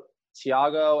about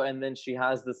Tiago, and then she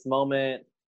has this moment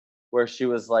where she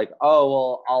was like, oh,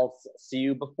 well, I'll see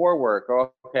you before work.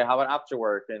 Or, okay, how about after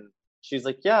work? And she's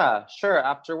like, yeah, sure,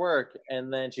 after work.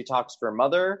 And then she talks to her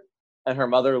mother, and her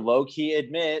mother low-key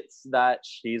admits that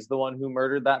she's the one who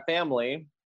murdered that family.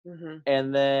 Mm-hmm.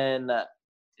 And then...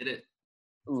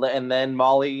 And then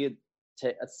Molly,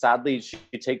 sadly, she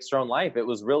takes her own life. That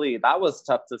was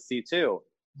tough to see, too.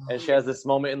 Mm-hmm. And she has this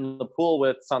moment in the pool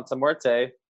with Santa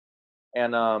Muerte.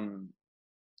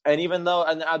 And even though,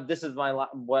 this is my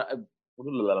I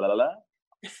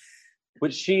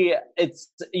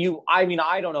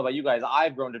don't know about you guys.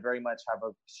 I've grown to very much have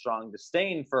a strong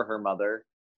disdain for her mother.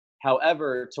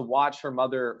 However, to watch her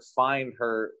mother find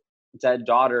her dead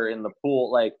daughter in the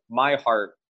pool, like my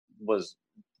heart was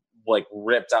like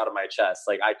ripped out of my chest.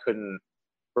 Like I couldn't,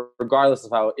 regardless of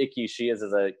how icky she is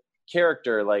as a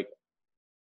character, like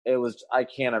I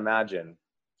can't imagine.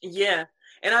 Yeah.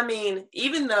 And I mean,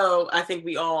 even though I think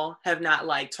we all have not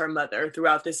liked her mother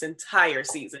throughout this entire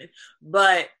season,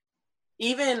 but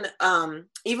even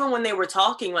when they were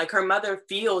talking, like her mother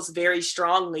feels very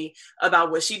strongly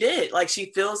about what she did. Like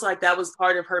she feels like that was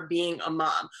part of her being a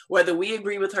mom, whether we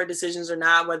agree with her decisions or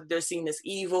not, whether they're seen as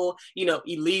evil,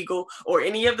 illegal or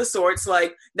any of the sorts,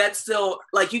 like that's still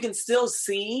like, you can still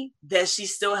see that she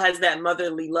still has that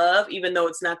motherly love, even though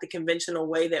it's not the conventional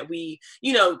way that we,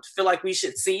 feel like we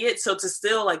should see it. So to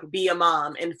still like be a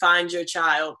mom and find your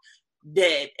child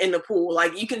dead in the pool,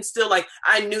 like you can still like,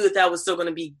 I knew that was still going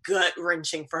to be gut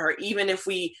wrenching for her, even if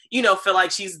we feel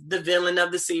like she's the villain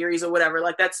of the series or whatever.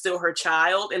 Like that's still her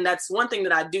child. And that's one thing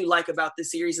that I do like about the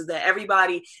series, is that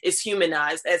everybody is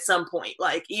humanized at some point.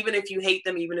 Like even if you hate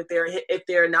them, even if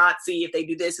they're Nazi, if they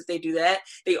do this, if they do that,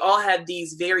 they all have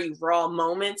these very raw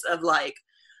moments of like,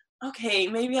 okay,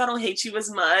 maybe I don't hate you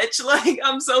as much. Like,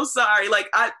 I'm so sorry. Like,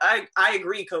 I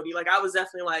agree, Cody. Like, I was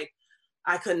definitely like,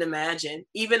 I couldn't imagine.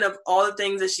 Even of all the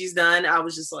things that she's done, I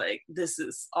was just like, this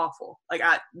is awful. Like,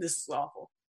 this is awful.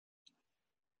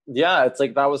 Yeah, it's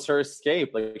like that was her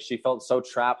escape. Like, she felt so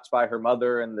trapped by her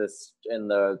mother in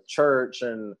the church,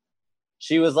 and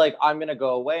she was like, I'm gonna go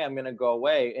away.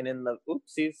 And in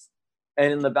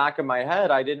the back of my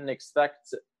head, I didn't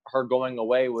expect her going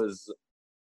away was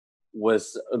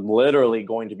literally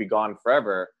going to be gone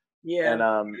forever. Yeah.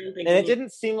 And it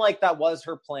didn't seem like that was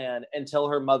her plan until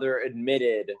her mother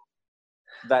admitted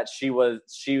that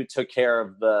she took care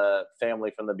of the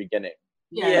family from the beginning.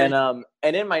 Yeah.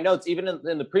 And in my notes, even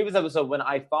in the previous episode, when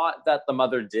I thought that the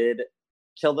mother did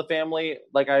kill the family,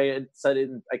 like I had said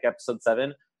in like episode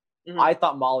 7, I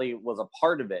thought Molly was a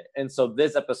part of it. And so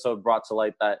this episode brought to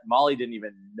light that Molly didn't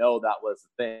even know that was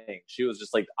the thing. She was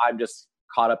just like, I'm just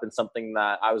caught up in something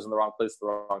that I was in the wrong place at the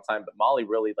wrong time. But Molly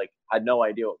really like had no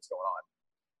idea what was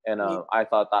going on. And I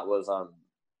thought that was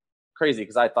crazy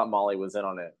because I thought Molly was in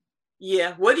on it.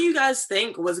 Yeah. What do you guys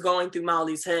think was going through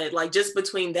Molly's head? Like, just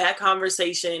between that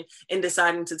conversation and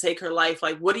deciding to take her life,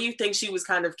 like, what do you think she was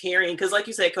kind of carrying? Because like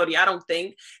you said, Cody, I don't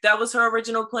think that was her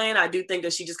original plan. I do think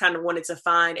that she just kind of wanted to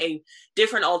find a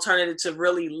different alternative to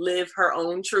really live her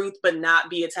own truth, but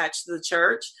not be attached to the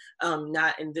church,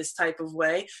 not in this type of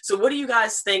way. So what do you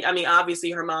guys think? I mean, obviously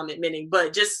her mom admitting,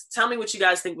 but just tell me what you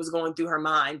guys think was going through her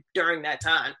mind during that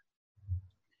time.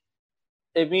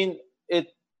 I mean,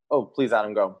 oh, please,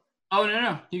 Adam, go. Oh,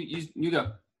 no. You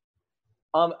go.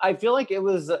 I feel like it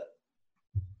was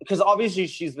because obviously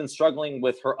she's been struggling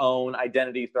with her own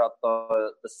identity throughout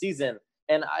the season.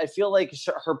 And I feel like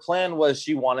her plan was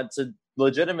she wanted to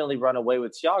legitimately run away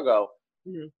with Tiago.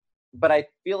 Mm-hmm. But I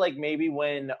feel like maybe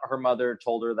when her mother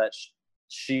told her that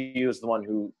she was the one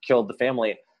who killed the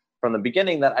family from the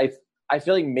beginning, that I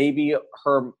feel like maybe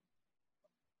her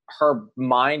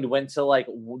mind went to like,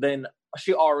 then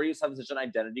she already was having such an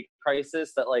identity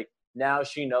crisis that like, now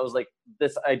she knows like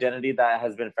this identity that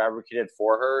has been fabricated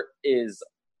for her is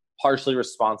partially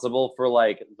responsible for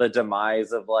like the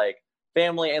demise of like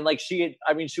family. And like she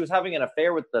was having an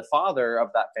affair with the father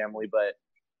of that family, but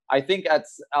I think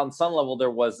on some level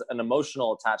there was an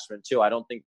emotional attachment too. I don't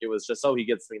think it was just, oh, he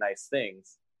gets me nice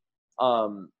things.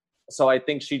 So I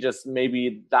think she just,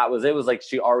 maybe that was, it was like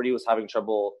she already was having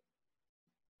trouble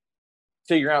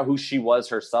figuring out who she was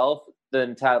herself,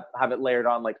 then to have it layered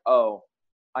on like, oh,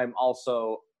 I'm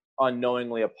also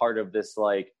unknowingly a part of this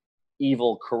like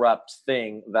evil, corrupt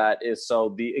thing that is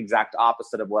so the exact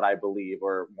opposite of what I believe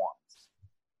or want.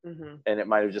 Mm-hmm. And it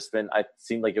might have just been, it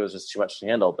seemed like it was just too much to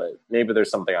handle, but maybe there's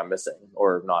something I'm missing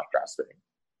or not grasping.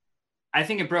 I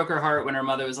think it broke her heart when her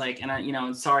mother was like, and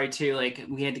I'm sorry too, like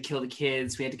we had to kill the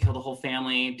kids, we had to kill the whole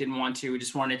family, didn't want to, we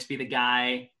just wanted to be the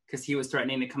guy because he was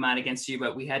threatening to come out against you,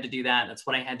 but we had to do that. That's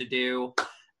what I had to do.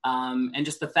 And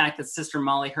just the fact that Sister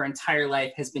Molly, her entire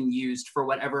life has been used for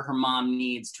whatever her mom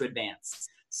needs to advance.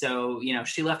 So,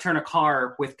 she left her in a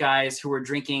car with guys who were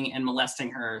drinking and molesting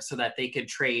her so that they could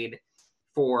trade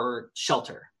for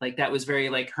shelter. Like that was very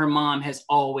like her mom has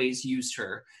always used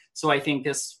her. So I think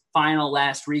this final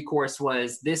last recourse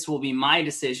was, this will be my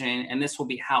decision and this will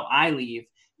be how I leave,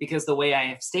 because the way I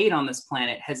have stayed on this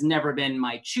planet has never been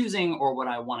my choosing or what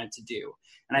I wanted to do.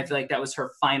 And I feel like that was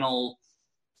her final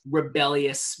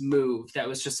rebellious move that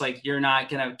was just like, you're not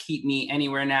going to keep me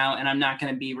anywhere now, and I'm not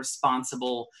going to be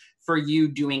responsible for you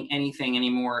doing anything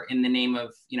anymore in the name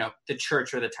of the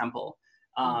church or the temple.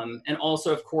 And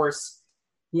also, of course,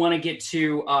 want to get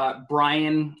to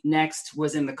Brian next.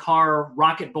 Was in the car,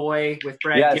 Rocket Boy with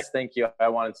Brad. Yes, thank you. I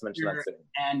wanted to mention that too.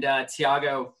 And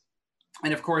Tiago,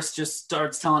 and of course just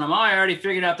starts telling him, oh, I already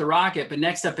figured out the rocket, but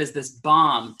next up is this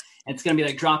bomb. And it's going to be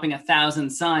like dropping 1,000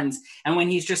 suns. And when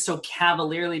he's just so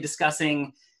cavalierly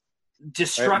discussing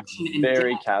destruction and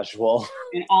very death, casual,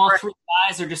 and all three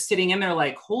guys are just sitting in there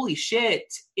like, holy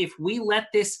shit, if we let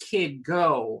this kid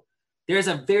go, there's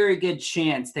a very good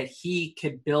chance that he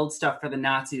could build stuff for the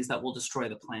Nazis that will destroy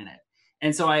the planet.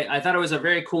 And so I thought it was a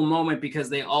very cool moment because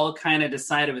they all kind of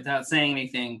decided without saying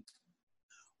anything,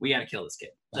 we got to kill this kid.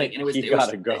 Like, and he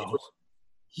got to go.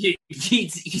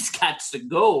 He's got to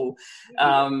go.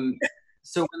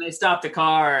 So when they stopped the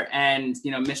car and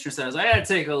Mishra says, I gotta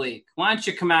take a leak, why don't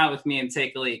you come out with me and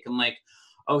take a leak? I'm like,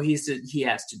 oh, he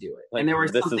has to do it. Like, and there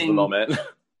was this is the moment.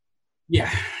 Yeah,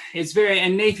 it's very,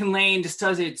 and Nathan Lane just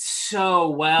does it so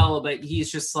well, but he's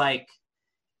just like,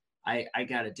 I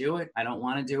gotta do it. I don't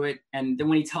want to do it. And then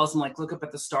when he tells him, like, look up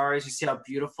at the stars, you see how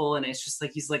beautiful, and it's just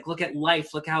like, he's like, look at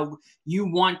life, look how you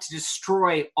want to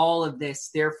destroy all of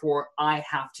this, therefore I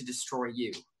have to destroy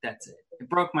you. That's it. It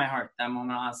broke my heart. That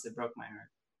moment, honestly, it broke my heart.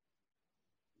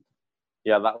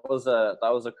 Yeah, that was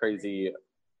a crazy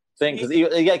thing because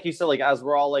like you said, like as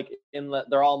we're all like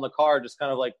they're all in the car, just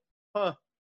kind of like, huh,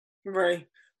 Right.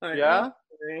 Like, yeah,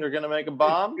 okay. you're gonna make a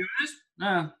bomb.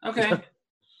 Oh, okay.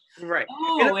 Right.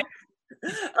 Oh,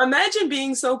 Imagine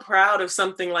being so proud of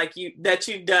something like that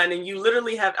you've done, and you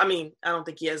literally have, I mean, I don't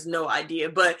think he has no idea,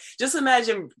 but just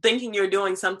imagine thinking you're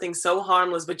doing something so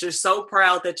harmless, but you're so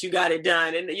proud that you got it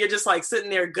done, and you're just like sitting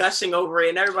there gushing over it,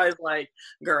 and everybody's like,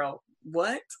 girl,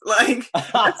 what? Like,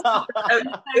 it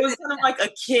was kind of like a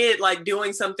kid like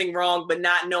doing something wrong but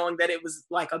not knowing that it was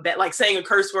like a bad, like saying a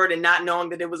curse word and not knowing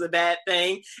that it was a bad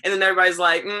thing, and then everybody's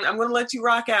like, I'm gonna let you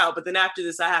rock out, but then after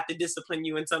this I have to discipline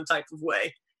you in some type of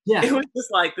way. yeah. It was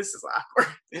just like, this is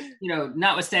awkward. You know,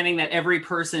 notwithstanding that every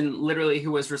person literally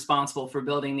who was responsible for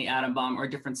building the atom bomb or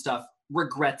different stuff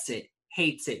regrets it,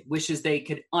 hates it, wishes they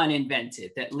could uninvent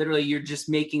it, that literally you're just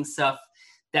making stuff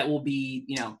that will be,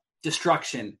 you know,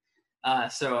 destruction.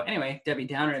 So anyway, Debbie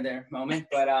Downer there moment.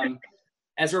 But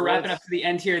as we're wrapping up to the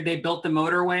end here, they built the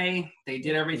motorway. They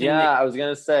did everything. Yeah, I was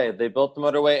gonna say they built the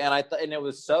motorway, and and it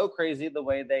was so crazy the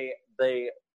way they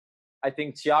I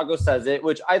think Tiago says it,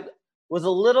 which I was a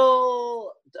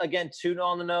little, again, too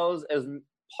on the nose,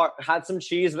 had some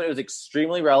cheese, but it was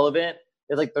extremely relevant.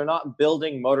 It's like they're not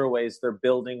building motorways, they're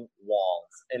building walls.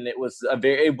 And it was a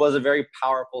very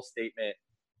powerful statement.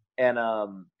 And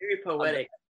very poetic.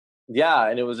 Yeah,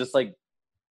 and it was just like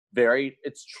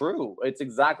it's true. It's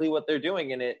exactly what they're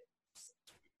doing, and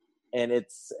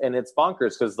it's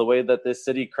bonkers because the way that this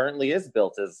city currently is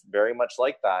built is very much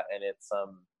like that. And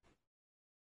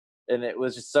and it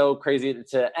was just so crazy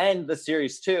to end the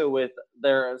series too with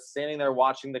they're standing there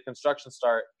watching the construction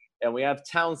start, and we have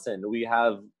Townsend, we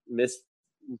have Miss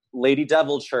Lady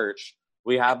Devil Church,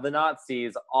 we have the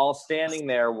Nazis all standing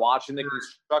there watching the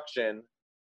construction,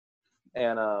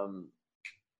 and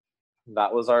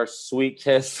that was our sweet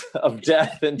kiss of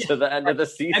death into the end of the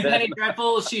season. And Penny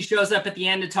Dreadful, she shows up at the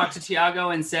end to talk to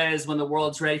Tiago and says, "When the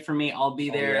world's ready for me, I'll be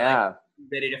there. Like,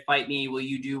 ready to fight me. Will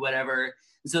you do whatever?"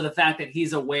 So the fact that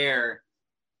he's aware,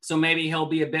 so maybe he'll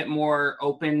be a bit more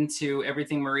open to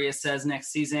everything Maria says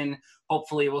next season.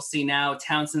 Hopefully we'll see now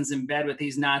Townsend's in bed with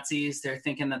these Nazis. They're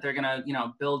thinking that they're going to, you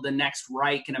know, build the next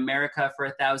Reich in America for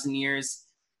 1,000 years.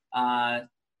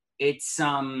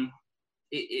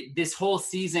 This whole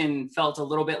season felt a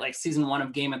little bit like season 1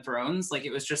 of Game of Thrones. Like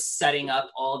it was just setting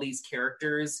up all these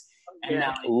characters. And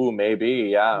now, maybe,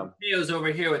 yeah. Theo's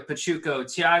over here with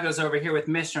Pachuco. Tiago's over here with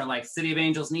Mishner. Like, City of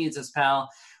Angels needs us, pal.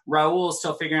 Raul's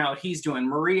still figuring out what he's doing.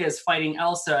 Maria's fighting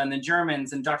Elsa and the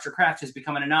Germans, and Dr. Kraft is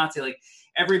becoming a Nazi. Like,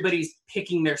 everybody's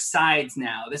picking their sides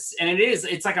now.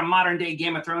 It's like a modern day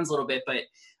Game of Thrones a little bit, but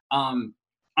I'm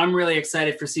really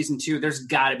excited for season 2. There's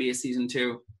got to be a season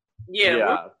 2.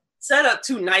 Yeah. Set up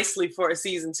too nicely for a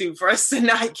season 2 for us to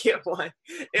not get one.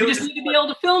 We just need to be able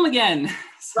to film again.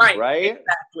 Right.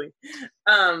 Exactly.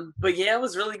 But yeah, it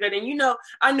was really good. And, you know,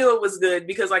 I knew it was good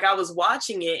because like I was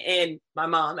watching it and my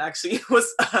mom actually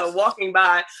was walking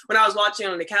by when I was watching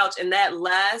on the couch, and that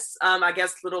last, I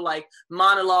guess, little like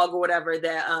monologue or whatever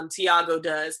that Tiago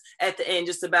does at the end,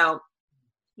 just about,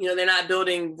 you know, they're not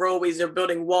building roadways, they're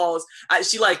building walls.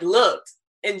 She like looked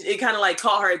and it kind of like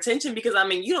caught her attention because, I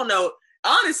mean, you don't know.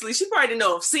 Honestly, she probably didn't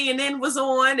know if CNN was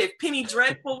on, if Penny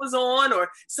Dreadful was on, or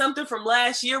something from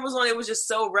last year was on. It was just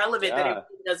so relevant that it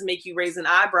really does make you raise an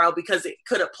eyebrow because it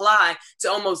could apply to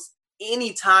almost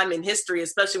any time in history,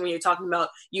 especially when you're talking about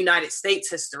United States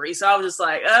history. So I was just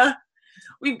like,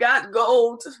 we've got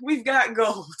gold. We've got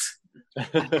gold.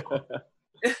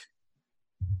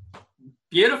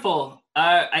 Beautiful.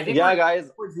 I think guys,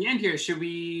 towards the end here, should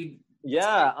we?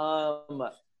 Yeah.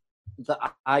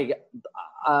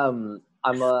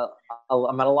 I'm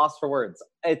at a loss for words.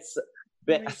 It's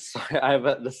been, sorry, I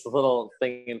have this little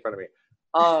thing in front of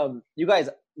me. You guys,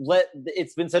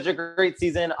 it's been such a great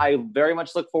season. I very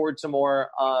much look forward to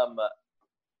more.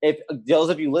 If those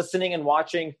of you listening and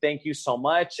watching, thank you so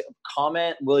much.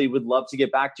 Comment. We would love to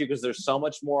get back to you because there's so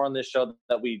much more on this show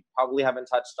that we probably haven't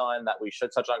touched on that we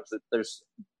should touch on because there's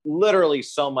literally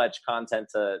so much content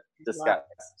to discuss.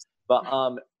 But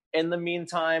in the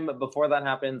meantime, before that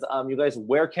happens, you guys,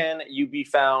 where can you be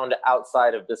found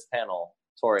outside of this panel,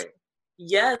 Tori?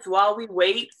 Yes, while we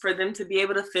wait for them to be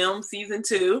able to film season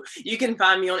 2, you can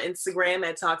find me on Instagram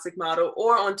at Toxic Model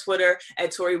or on Twitter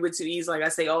at Tori with 2 E's. Like I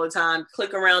say all the time,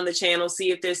 click around the channel,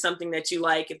 see if there's something that you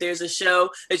like. If there's a show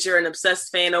that you're an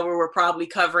obsessed fan over, we're probably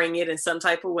covering it in some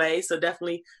type of way. So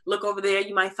definitely look over there.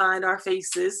 You might find our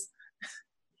faces.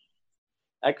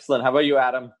 Excellent. How about you,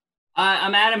 Adam?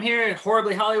 I'm Adam here,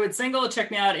 Horribly Hollywood Single.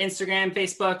 Check me out Instagram,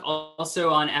 Facebook, also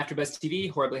on AfterBuzz TV,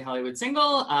 Horribly Hollywood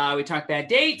Single. We talk bad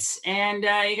dates, and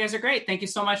you guys are great. Thank you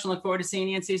so much, and look forward to seeing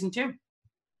you in season 2.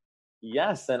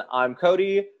 Yes, and I'm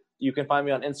Cody. You can find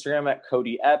me on Instagram at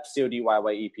Cody Epp,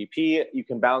 CODYYEPP. You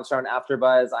can bounce around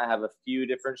AfterBuzz. I have a few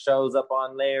different shows up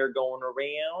on there going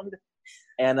around.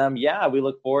 And we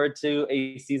look forward to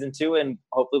a season 2, and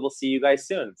hopefully we'll see you guys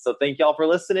soon. So thank y'all for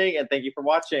listening, and thank you for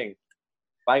watching.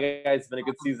 Bye, guys. It's been a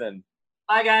good season.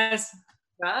 Bye, guys.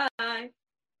 Bye.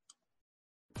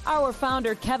 Our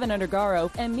founder, Kevin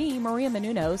Undergaro, and me, Maria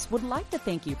Menounos, would like to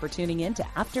thank you for tuning in to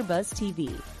AfterBuzz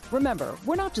TV. Remember,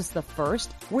 we're not just the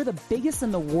first, we're the biggest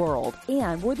in the world,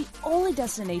 and we're the only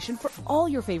destination for all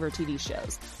your favorite TV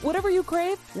shows. Whatever you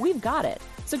crave, we've got it.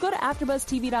 So go to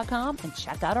AfterBuzzTV.com and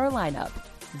check out our lineup.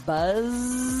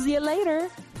 Buzz you later.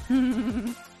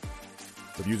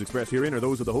 The views expressed herein are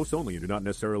those of the hosts only and do not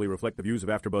necessarily reflect the views of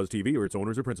AfterBuzz TV or its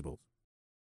owners or principals.